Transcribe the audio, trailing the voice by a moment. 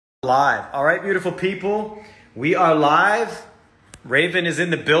Live. All right, beautiful people. We are live. Raven is in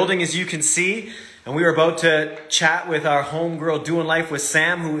the building, as you can see. And we are about to chat with our homegirl doing life with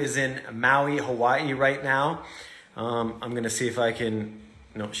Sam, who is in Maui, Hawaii right now. I'm going to see if I can...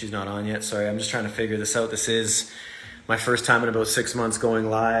 No, she's not on yet. Sorry, I'm just trying to figure this out. This is my first time in about 6 months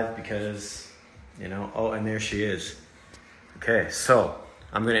going live because, oh, and there she is. Okay, so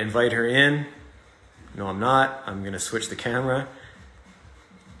I'm going to invite her in. No, I'm not. I'm going to switch the camera.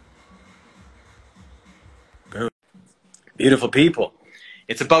 Beautiful people.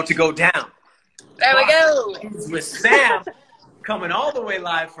 It's about to go down. There we go. With Sam coming all the way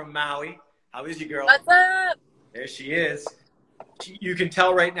live from Maui. How is you, girl? What's up? There she is. You can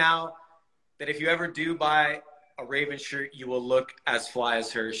tell right now that if you ever do buy a Raven shirt, you will look as fly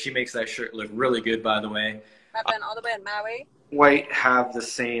as her. She makes that shirt look really good, by the way. I've been all the way in Maui. White have the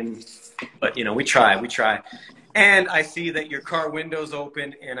same, but we try. And I see that your car window's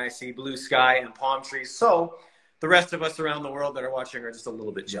open and I see blue sky and palm trees. So the rest of us around the world that are watching are just a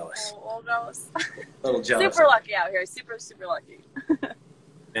little bit jealous. A little jealous. A little jealous. Super lucky out here. Super, super lucky.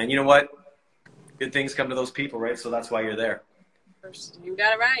 And you know what? Good things come to those people, right? So that's why you're there. You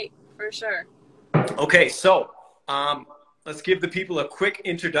got it right, for sure. Okay, so let's give the people a quick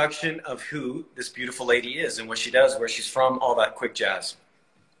introduction of who this beautiful lady is and what she does, where she's from, all that quick jazz.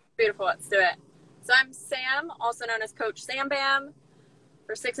 Beautiful. Let's do it. So I'm Sam, also known as Coach Sam Bam.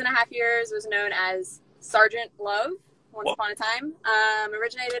 For 6.5 years, was known as Sergeant Love, once upon a time.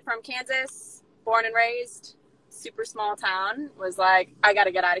 Originated from Kansas, born and raised, super small town. Was like, I got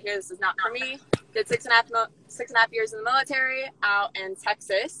to get out of here. This is not for me. Did 6.5 years in the military out in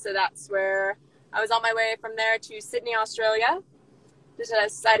Texas. So that's where I was on my way from there to Sydney, Australia. Just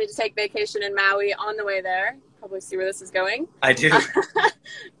decided to take vacation in Maui on the way there. Probably see where this is going. I do.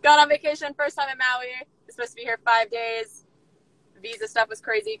 Got on vacation, first time in Maui. Was supposed to be here 5 days. Visa stuff was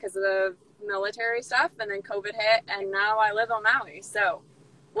crazy because of the military stuff, and then COVID hit, and now I live on Maui. So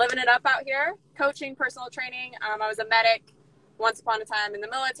living it up out here, coaching, personal training. I was a medic once upon a time in the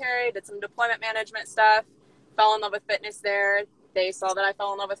military, did some deployment management stuff, fell in love with fitness there. They saw that I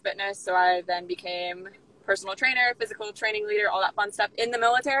fell in love with fitness, so I then became personal trainer, physical training leader, all that fun stuff in the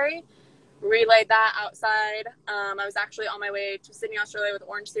military. Relayed that outside. I was actually on my way to Sydney, Australia with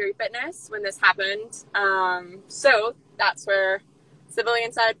Orange Theory Fitness when this happened. So that's where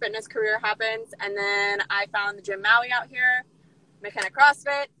civilian side fitness career happens. And then I found the Gym Maui out here, McKenna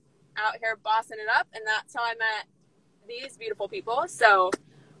CrossFit, out here bossing it up. And that's how I met these beautiful people. So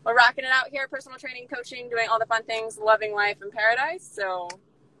we're rocking it out here, personal training, coaching, doing all the fun things, loving life in paradise. So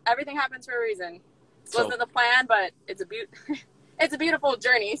everything happens for a reason. This wasn't the plan, but it's a beautiful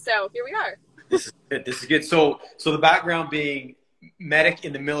journey. So here we are. This is good. So the background being medic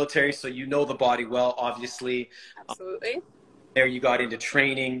in the military, so you know the body well, obviously. Absolutely. There you got into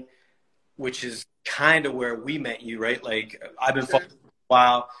training, which is kind of where we met you, right? Like I've been following for a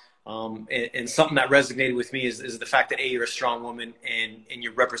while. And something that resonated with me is the fact that you're a strong woman and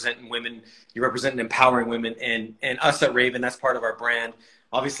you're representing women, you're representing empowering women, and us at Raven, that's part of our brand.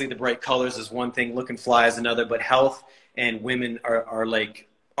 Obviously the bright colors is one thing, looking fly is another, but health and women are like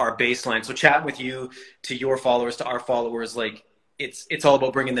our baseline. So chatting with you, to your followers, to our followers, like it's all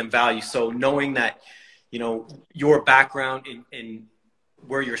about bringing them value. So knowing that, your background and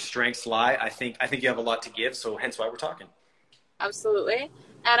where your strengths lie, I think you have a lot to give. So hence why we're talking. Absolutely.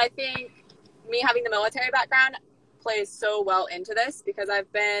 And I think me having the military background plays so well into this because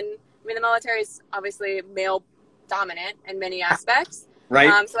the military is obviously male dominant in many aspects.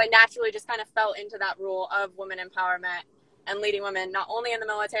 Right. So I naturally just kind of fell into that role of women empowerment and leading women, not only in the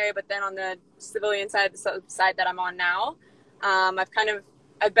military, but then on the civilian side, the side that I'm on now.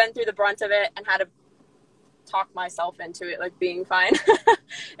 I've been through the brunt of it and had to talk myself into it, like being fine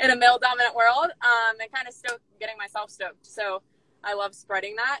in a male dominant world, and kind of getting myself stoked. So I love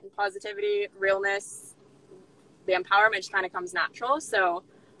spreading that and positivity, realness, the empowerment just kind of comes natural. So,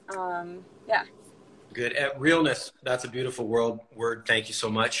 yeah. Good. Realness, that's a beautiful word. Thank you so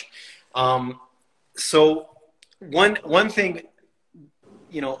much. So one thing,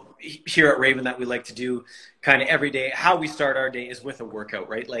 here at Raven that we like to do kind of every day, how we start our day is with a workout,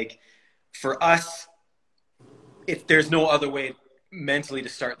 right? Like for us, if there's no other way mentally to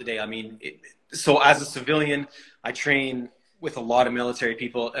start the day. I mean, so as a civilian, I train with a lot of military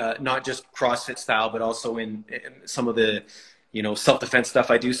people, not just CrossFit style, but also in some of the, self-defense stuff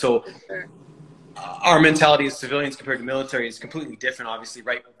I do. So our mentality as civilians compared to military is completely different, obviously,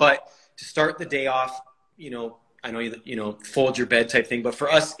 right? But to start the day off, I know you fold your bed type thing, but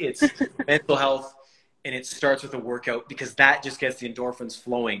for us, it's mental health, and it starts with a workout because that just gets the endorphins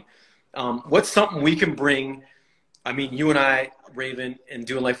flowing. What's something we can bring I mean, you and I, Raven, and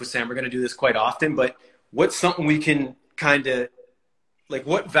Doing Life with Sam, we're going to do this quite often, but what's something we can kind of, like,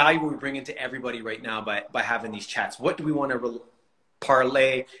 what value are we bringing to everybody right now by having these chats? What do we want to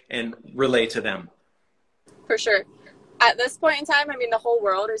parlay and relay to them? For sure. At this point in time, I mean, the whole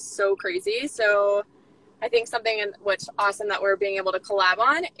world is so crazy. So I think something in which awesome that we're being able to collab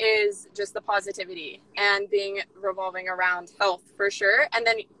on is just the positivity and being revolving around health for sure. And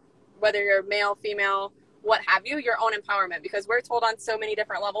then whether you're male, female, what have you, your own empowerment, because we're told on so many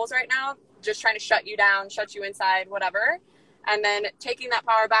different levels right now, just trying to shut you down, shut you inside, whatever. And then taking that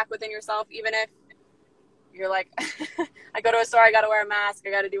power back within yourself, even if you're like, I go to a store, I got to wear a mask,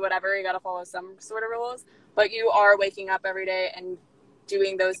 I got to do whatever, you got to follow some sort of rules, but you are waking up every day and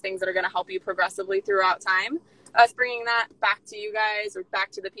doing those things that are going to help you progressively throughout time. Us bringing that back to you guys or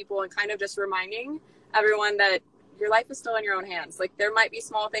back to the people and kind of just reminding everyone that your life is still in your own hands. Like, there might be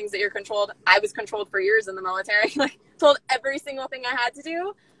small things that you're controlled. I was controlled for years in the military, like told every single thing I had to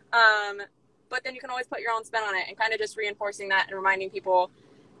do. But then you can always put your own spin on it, and kind of just reinforcing that and reminding people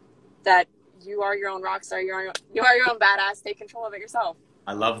that you are your own rock star. You are your own badass. Take control of it yourself.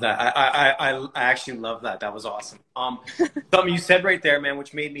 I love that. I actually love that. That was awesome. Something you said right there, man,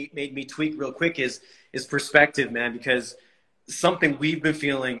 which made me tweak real quick is perspective, man, because something we've been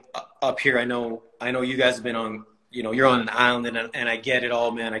feeling up here. I know you guys have been on, you're on an island, and I get it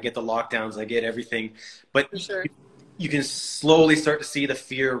all, man. I get the lockdowns. I get everything. But For sure. You can slowly start to see the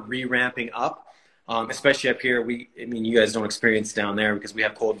fear re-ramping up, especially up here. I mean, you guys don't experience down there because we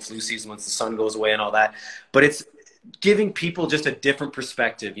have cold and flu season once the sun goes away and all that. But it's giving people just a different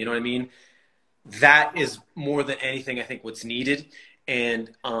perspective. You know what I mean? That is more than anything, I think, what's needed.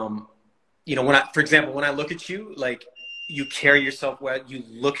 And, for example, when I look at you, like, you carry yourself well, you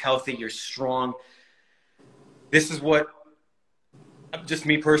look healthy, you're strong. This is what, just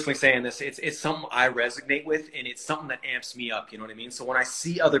me personally saying this, it's something I resonate with, and it's something that amps me up. You know what I mean? So when I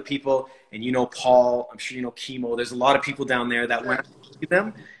see other people, and Paul, I'm sure Chemo, there's a lot of people down there that when I see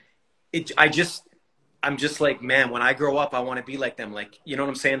them, I'm just like, man, when I grow up, I want to be like them. Like, you know what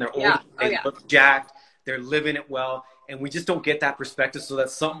I'm saying? They're old, they look jacked, they're living it well, and we just don't get that perspective. So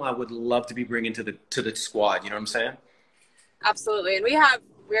that's something I would love to be bringing to the squad. You know what I'm saying? Absolutely. And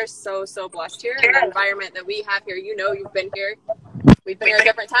we're so blessed here in the environment that we have here. You've been here. We've been here at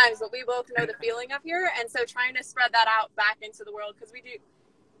different times, but we both know the feeling of here. And so trying to spread that out back into the world, because we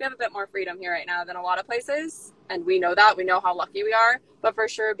have a bit more freedom here right now than a lot of places. And we know that. We know how lucky we are. But for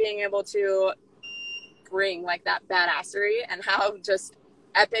sure, being able to bring like that badassery and how just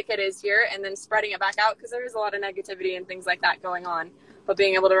epic it is here, and then spreading it back out, because there is a lot of negativity and things like that going on. But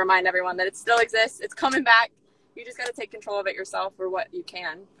being able to remind everyone that it still exists. It's coming back. You just got to take control of it yourself for what you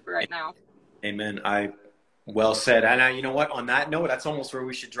can for right now. Amen. Well said. And you know what? On that note, that's almost where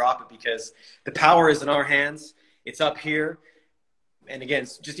we should drop it, because the power is in our hands. It's up here. And again,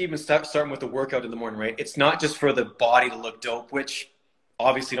 just even starting with the workout in the morning, right? It's not just for the body to look dope, which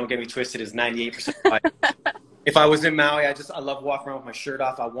obviously, don't get me twisted, is 98%. If I was in Maui, I love walking around with my shirt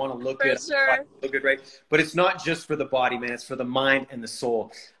off. I want to look good. Sure. Look good, right? But it's not just for the body, man. It's for the mind and the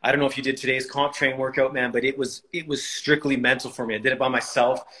soul. I don't know if you did today's comp train workout, man, but it was strictly mental for me. I did it by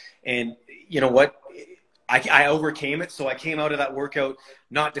myself, and you know what? I overcame it. So I came out of that workout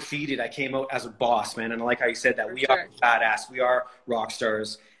not defeated. I came out as a boss, man. And like how you said that, we are badass. We are rock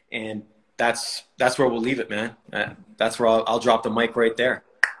stars, and that's where we'll leave it, man. That's where I'll drop the mic right there.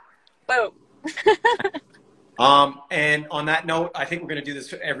 Boom. And on that note, I think we're going to do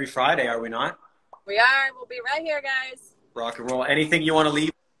this every Friday, are we not? We are. We'll be right here, guys. Rock and roll. Anything you want to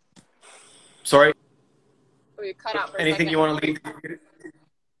leave? Sorry? We cut out for anything you want to leave?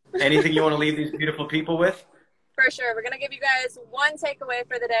 Anything you want to leave these beautiful people with? For sure. We're going to give you guys one takeaway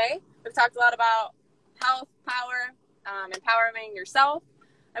for the day. We've talked a lot about health, power, empowering yourself.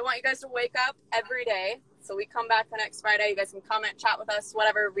 I want you guys to wake up every day. So we come back the next Friday. You guys can comment, chat with us,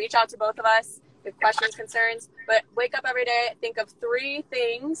 whatever. Reach out to both of us with questions, concerns. But wake up every day. Think of 3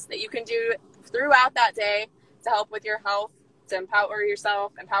 things that you can do throughout that day to help with your health, to empower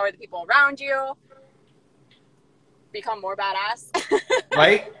yourself, empower the people around you, become more badass.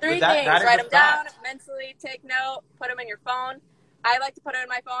 Right? 3 things. Write them down, mentally take note, put them in your phone. I like to put it in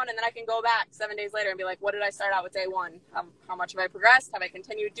my phone, and then I can go back 7 days later and be like, what did I start out with day 1? How much have I progressed? Have I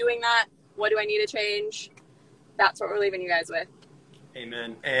continued doing that? What do I need to change? That's what we're leaving you guys with.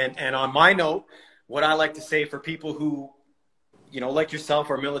 Amen. And on my note, what I like to say for people who, like yourself,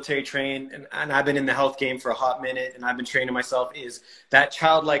 are military trained, and I've been in the health game for a hot minute, and I've been training myself, is that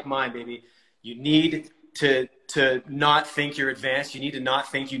childlike mind, baby. You need to not think you're advanced. You need to not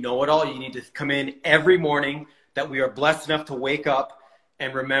think you know it all. You need to come in every morning that we are blessed enough to wake up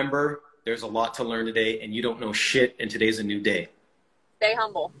and remember There's a lot to learn today, and you don't know shit, and today's a new day. Stay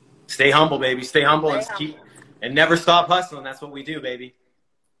humble. Stay humble, baby. Stay humble, Stay and never stop hustling. That's what we do, baby.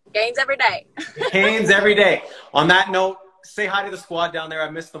 Gains every day. Gains every day. On that note, say hi to the squad down there. I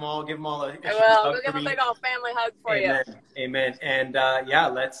missed them all. Give them all a I will. We'll give a big old family hug for Amen. you. Amen. And yeah,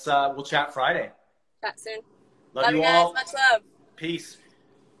 we'll chat Friday. Chat soon. Love you guys. all. Much love. Peace.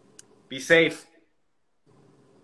 Be safe.